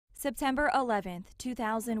September 11th,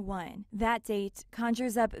 2001. That date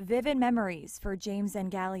conjures up vivid memories for James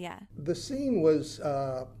Zangalia. The scene was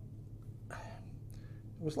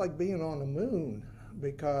like being on the moon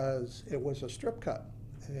because it was a strip cut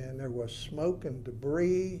and there was smoke and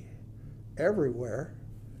debris everywhere,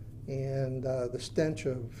 and the stench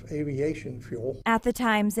of aviation fuel. At the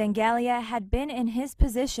time, Zangalia had been in his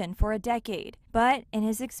position for a decade, but in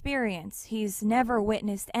his experience, he's never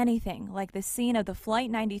witnessed anything like the scene of the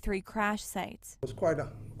Flight 93 crash site. It was quite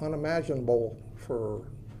unimaginable for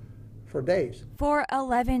days. For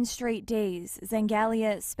 11 straight days,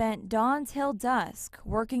 Zangalia spent dawn till dusk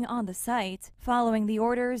working on the site, following the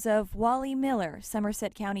orders of Wally Miller,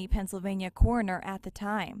 Somerset County, Pennsylvania coroner at the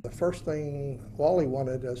time. The first thing Wally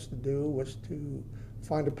wanted us to do was to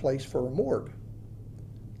find a place for a morgue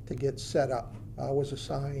to get set up. I was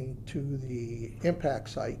assigned to the impact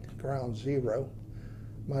site, ground zero.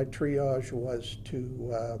 My triage was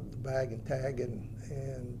to bag and tag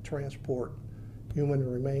and transport human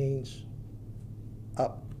remains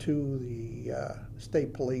up to the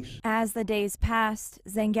state police. As the days passed,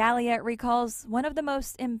 Zangalia recalls one of the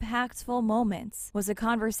most impactful moments was a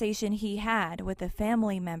conversation he had with a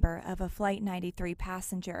family member of a Flight 93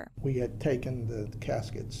 passenger. We had taken the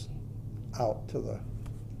caskets out to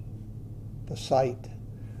the site.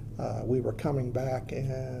 We were coming back,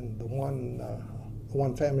 and the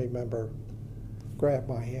one family member grabbed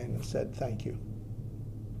my hand and said, "Thank you."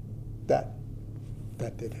 That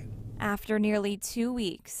did it. After nearly 2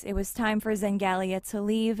 weeks, it was time for Zangalia to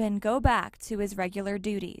leave and go back to his regular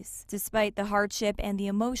duties. Despite the hardship and the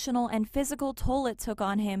emotional and physical toll it took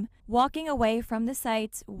on him, walking away from the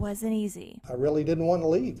site wasn't easy. I really didn't want to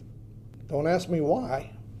leave. Don't ask me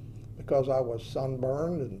why, because I was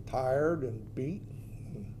sunburned and tired and beat,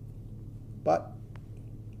 but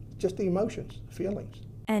just the emotions, feelings.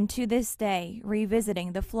 And to this day,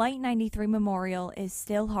 revisiting the Flight 93 memorial is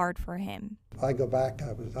still hard for him. I go back,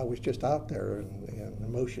 I was just out there, and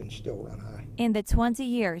emotions still run high. In the 20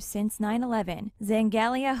 years since 9/11,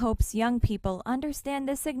 Zangalia hopes young people understand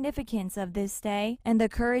the significance of this day and the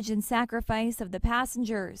courage and sacrifice of the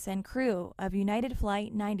passengers and crew of United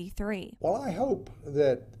Flight 93. Well, I hope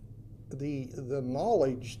that the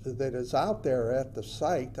knowledge that is out there at the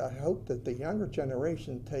site, I hope that the younger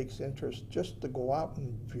generation takes interest just to go out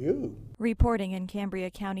and view. Reporting in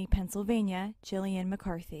Cambria County, Pennsylvania, Jillian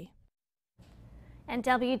McCarthy. And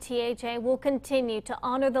WTHA will continue to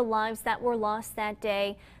honor the lives that were lost that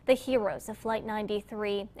day, the heroes of Flight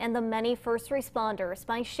 93, and the many first responders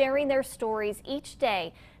by sharing their stories each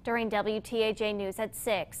day during WTHA News at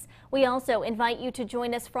 6. We also invite you to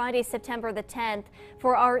join us Friday, September the 10th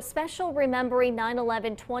for our special Remembering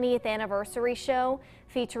 9/11 20th Anniversary show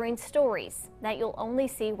featuring stories that you'll only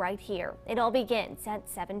see right here. It all begins at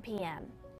 7 p.m.